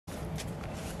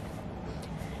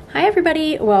Hi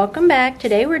everybody, welcome back.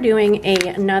 Today we're doing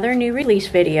another new release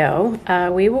video.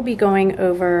 We will be going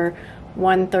over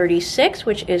 136,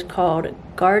 which is called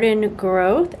Garden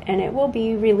Growth, and it will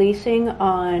be releasing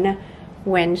on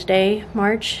Wednesday,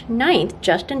 March 9th,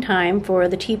 just in time for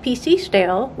the TPC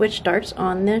sale, which starts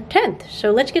on the 10th.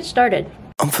 So let's get started.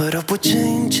 I'm fed up with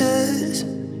changes.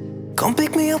 Come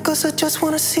pick me up cause I just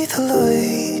wanna see the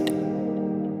light.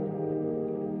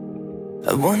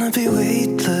 I wanna be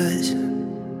weightless.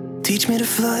 Teach me to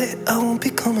fly, I won't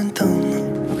be coming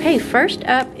down. Okay, first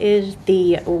up is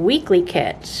the weekly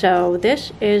kit. So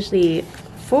this is the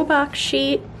full box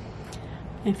sheet.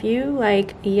 If you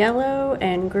like yellow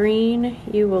and green,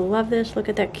 you will love this. Look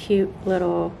at that cute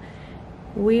little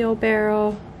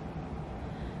wheelbarrow.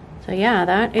 So yeah,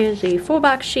 that is the full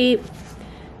box sheet,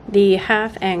 the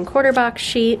half and quarter box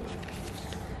sheet,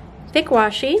 thick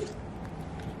washi,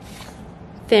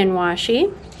 thin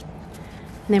washi.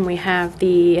 And then we have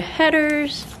the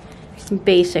headers,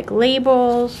 basic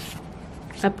labels,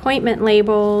 appointment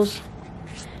labels,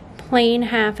 plain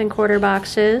half and quarter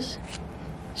boxes,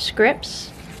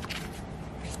 scripts,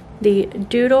 the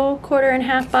doodle quarter and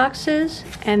half boxes,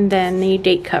 and then the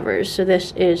date covers. So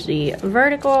this is the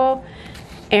vertical,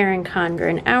 Erin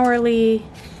Condren hourly,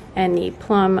 and the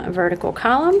plum vertical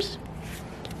columns.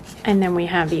 And then we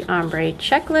have the ombre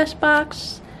checklist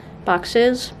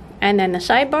boxes, and then the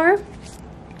sidebar.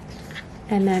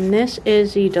 And then this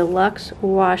is the deluxe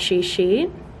washi sheet.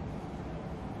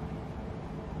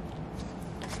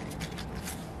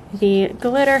 The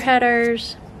glitter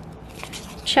headers,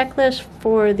 checklist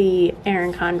for the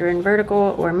Erin Condren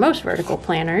vertical or most vertical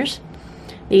planners,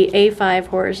 the A5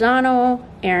 horizontal,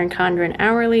 Erin Condren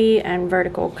hourly, and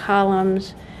vertical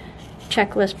columns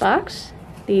checklist box,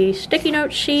 the sticky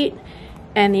note sheet,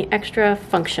 and the extra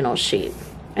functional sheet.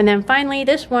 And then finally,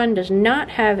 this one does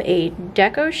not have a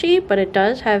deco sheet, but it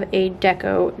does have a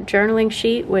deco journaling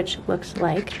sheet, which looks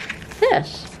like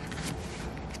this.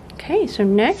 Okay, so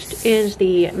next is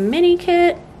the mini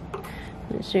kit.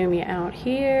 Let's zoom you out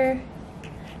here.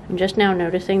 I'm just now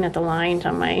noticing that the lines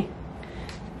on my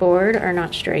board are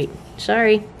not straight.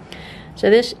 Sorry. So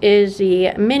this is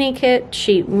the mini kit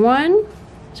sheet 1.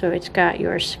 So it's got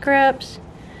your scripts,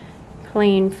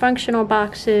 plain functional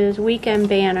boxes, weekend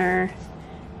banner,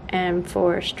 and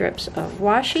 4 strips of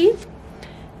washi.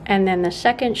 And then the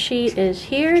second sheet is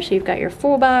here, so you've got your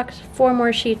full box, 4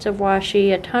 more sheets of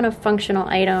washi, a ton of functional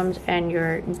items, and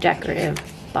your decorative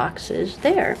boxes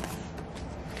there.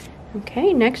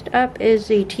 Okay, next up is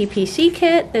the TPC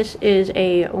kit. This is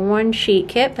a 1-sheet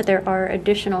kit, but there are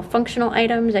additional functional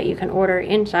items that you can order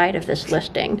inside of this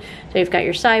listing. So you've got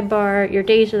your sidebar, your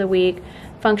days of the week,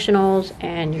 functionals,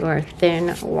 and your thin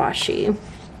washi.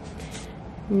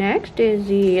 Next is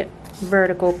the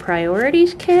vertical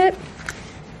priorities kit.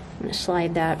 I'm going to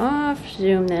slide that off,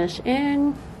 zoom this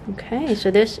in. Okay,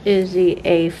 so this is the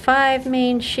A5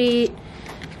 main sheet,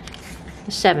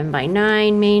 the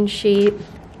 7x9 main sheet,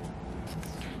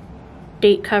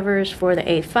 date covers for the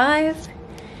A5,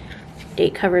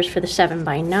 date covers for the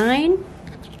 7x9,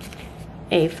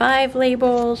 A5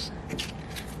 labels,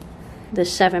 the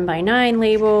 7x9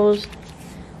 labels,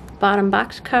 bottom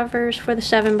box covers for the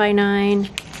 7x9,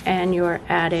 and your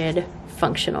added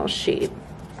functional sheet.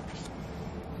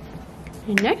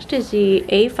 And next is the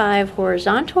A5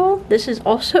 horizontal. This is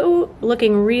also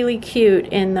looking really cute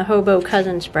in the hobo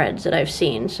cousin spreads that I've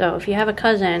seen. So if you have a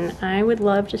cousin, I would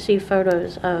love to see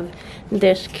photos of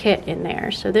this kit in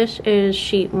there. So this is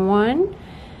sheet 1.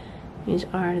 These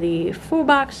are the full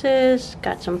boxes,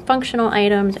 got some functional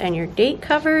items and your date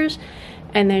covers.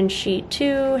 And then sheet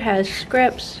 2 has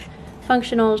scripts,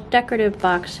 functionals, decorative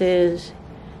boxes,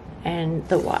 and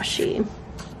the washi.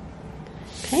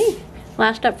 Okay,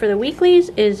 last up for the weeklies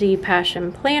is the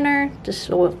Passion Planner. This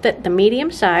will fit the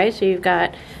medium size, so you've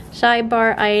got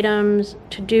sidebar items,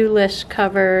 to-do list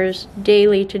covers,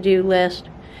 daily to-do list,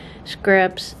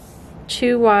 scripts,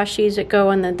 2 washis that go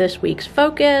in the this week's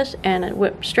focus, and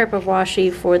a strip of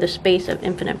washi for the space of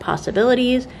infinite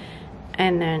possibilities,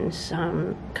 and then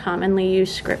some commonly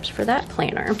used scripts for that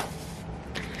planner.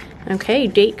 Okay,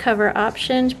 date cover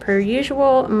options per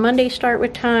usual. Monday start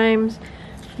with times,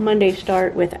 Monday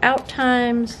start without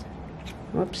times.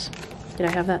 Whoops, did I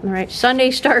have that in the right?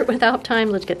 Sunday start without time.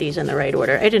 Let's get these in the right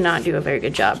order. I did not do a very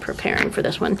good job preparing for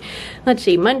this one. Let's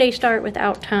see, Monday start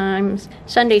without times,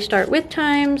 Sunday start with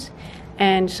times,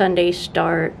 and Sunday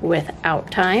start without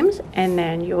times, and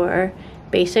then your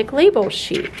basic label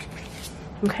sheet.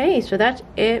 Okay, so that's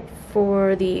it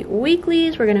for the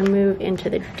weeklies. We're going to move into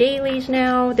the dailies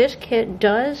now. This kit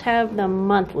does have the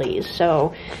monthlies,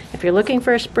 so if you're looking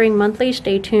for a spring monthly,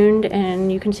 stay tuned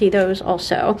and you can see those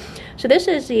also. So this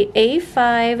is the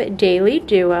A5 Daily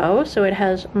Duo, so it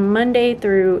has Monday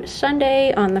through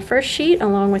Sunday on the first sheet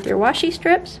along with your washi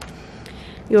strips,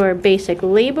 your basic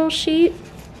label sheet,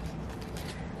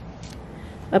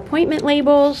 appointment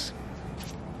labels,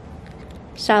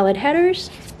 solid headers,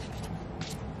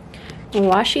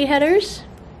 washi headers,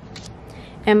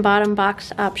 and bottom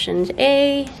box options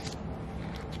A,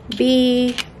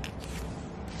 B,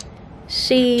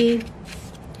 C,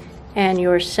 and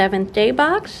your 7th day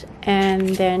box, and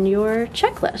then your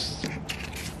checklist.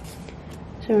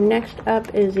 So next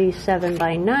up is the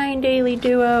 7x9 Daily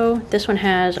Duo. This one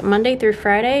has Monday through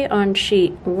Friday on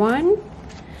sheet 1,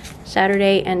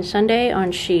 Saturday and Sunday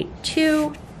on sheet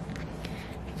 2,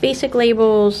 basic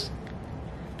labels,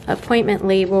 appointment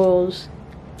labels,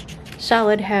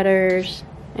 solid headers,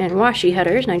 and washi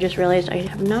headers. And I just realized I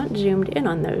have not zoomed in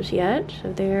on those yet.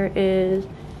 So there is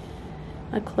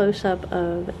a close-up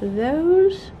of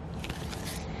those.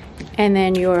 And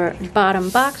then your bottom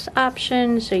box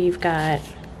options. So you've got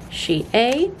sheet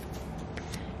A,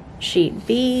 sheet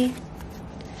B,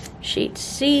 sheet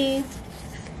C,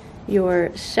 your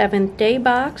 7th day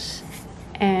box,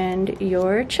 and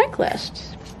your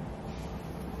checklists.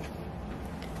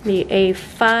 The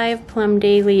A5 Plum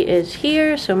Daily is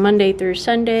here, so Monday through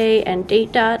Sunday and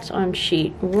date dots on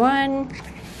sheet 1.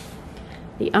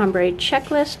 The ombre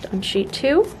checklist on sheet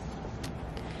 2.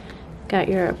 Got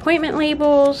your appointment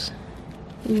labels,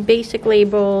 basic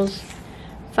labels,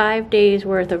 5 days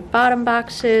worth of bottom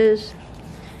boxes,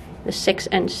 the 6th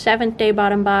and 7th day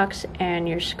bottom box, and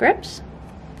your scripts,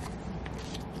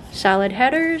 solid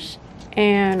headers,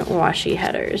 and washi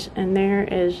headers. And there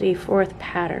is the 4th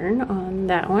pattern on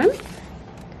that one.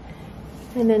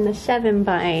 And then the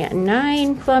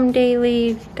 7x9 Plum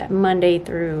Daily, got Monday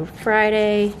through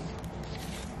Friday,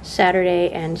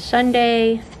 Saturday and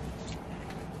Sunday,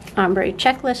 ombre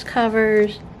checklist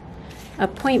covers,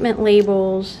 appointment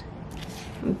labels,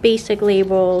 basic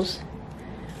labels,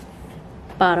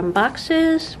 bottom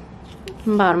boxes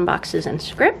and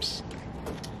scripts,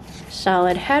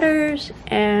 solid headers,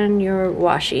 and your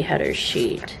washi header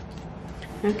sheet.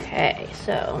 Okay,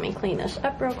 so let me clean this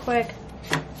up real quick.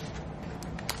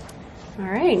 All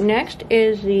right, next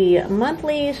is the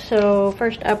monthly. So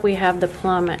first up we have the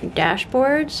Plum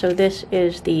dashboard. So this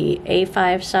is the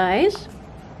A5 size,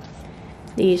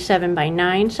 the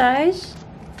 7x9 size,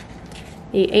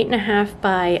 the 8.5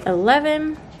 by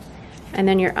 11, and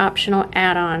then your optional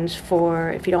add-ons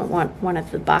for if you don't want one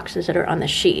of the boxes that are on the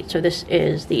sheet. So this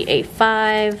is the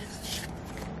A5,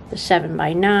 the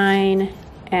 7x9,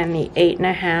 and the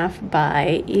 8.5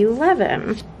 by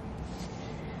 11.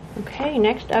 Okay,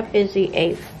 next up is the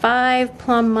A5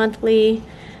 Plum Monthly.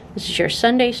 This is your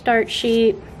Sunday start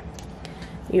sheet,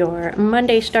 your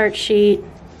Monday start sheet,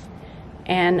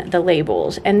 and the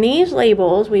labels. And these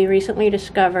labels we recently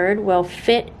discovered will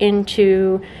fit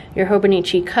into your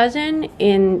Hobonichi cousin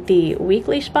in the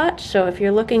weekly spot. So if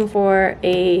you're looking for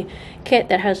a kit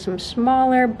that has some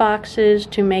smaller boxes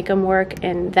to make them work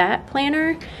in that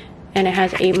planner, and it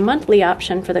has a monthly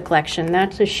option for the collection,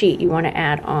 that's a sheet you want to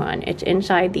add on. It's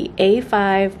inside the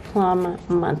A5 Plum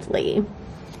Monthly.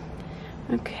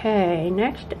 Okay,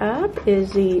 next up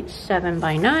is the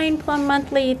 7x9 Plum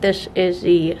Monthly. This is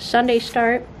the Sunday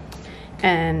start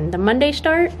and the Monday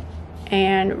start,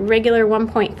 and regular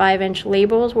 1.5-inch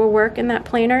labels will work in that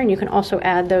planner, and you can also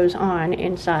add those on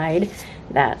inside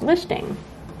that listing.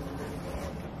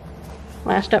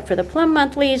 Last up for the Plum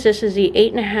Monthlies, this is the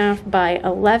 8.5 by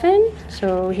 11.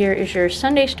 So here is your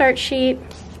Sunday start sheet,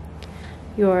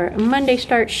 your Monday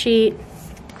start sheet,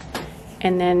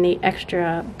 and then the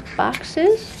extra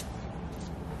boxes.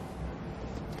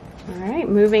 All right,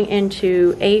 moving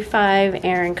into A5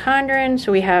 Erin Condren.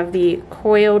 So we have the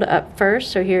coiled up first.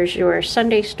 So here's your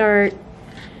Sunday start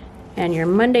and your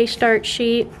Monday start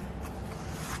sheet.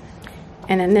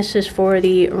 And then this is for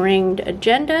the ringed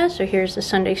agenda. So here's the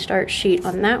Sunday start sheet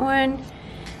on that one,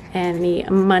 and the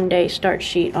Monday start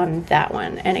sheet on that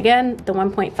one. And again, the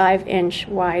 1.5-inch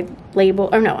wide label,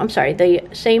 or no, I'm sorry, the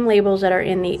same labels that are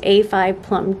in the A5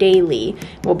 Plum Daily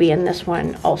will be in this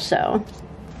one also.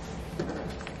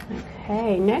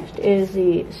 Okay, next is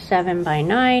the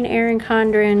 7x9 Erin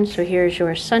Condren. So here's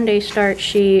your Sunday start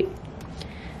sheet,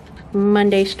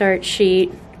 Monday start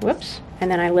sheet, whoops, and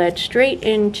then I led straight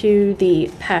into the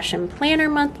Passion Planner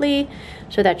Monthly.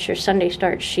 So that's your Sunday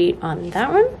start sheet on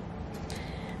that one.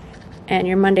 and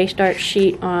your Monday start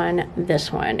sheet on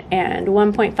this one. And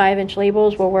 1.5 inch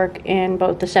labels will work in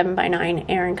both the 7x9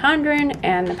 Erin Condren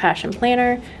and the Passion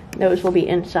Planner. Those will be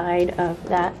inside of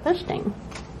that listing.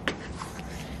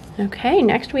 Okay,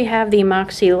 next we have the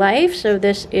Moxie Life. So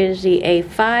this is the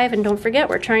A5, and don't forget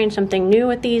we're trying something new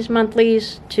with these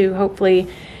monthlies to hopefully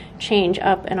change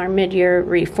up in our mid-year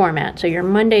reformat. So your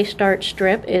Monday start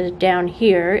strip is down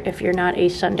here if you're not a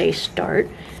Sunday start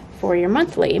for your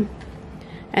monthly.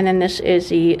 And then this is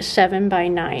the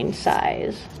 7x9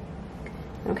 size.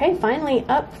 Okay, finally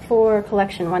up for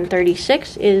collection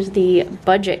 136 is the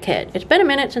budget kit. It's been a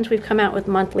minute since we've come out with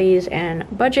monthlies and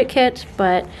budget kits,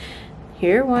 but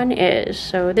here one is.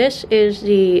 So this is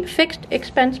the fixed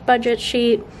expense budget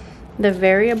sheet, the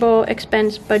variable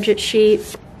expense budget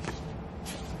sheet,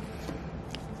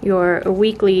 your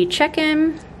weekly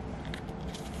check-in,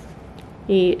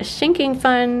 the sinking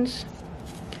funds,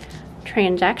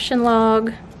 transaction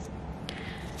log,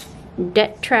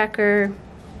 debt tracker,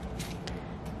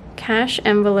 cash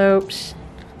envelopes,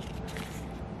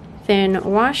 thin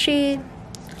washi,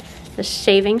 the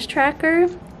savings tracker,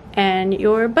 and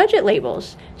your budget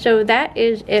labels. So that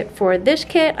is it for this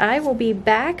kit. I will be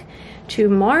back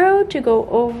tomorrow to go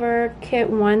over kit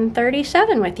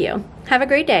 137 with you. Have a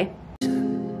great day.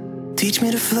 Teach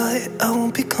me to fly, I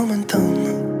won't be coming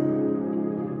down.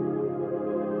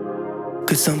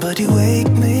 Could somebody wake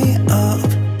me up?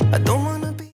 I don't want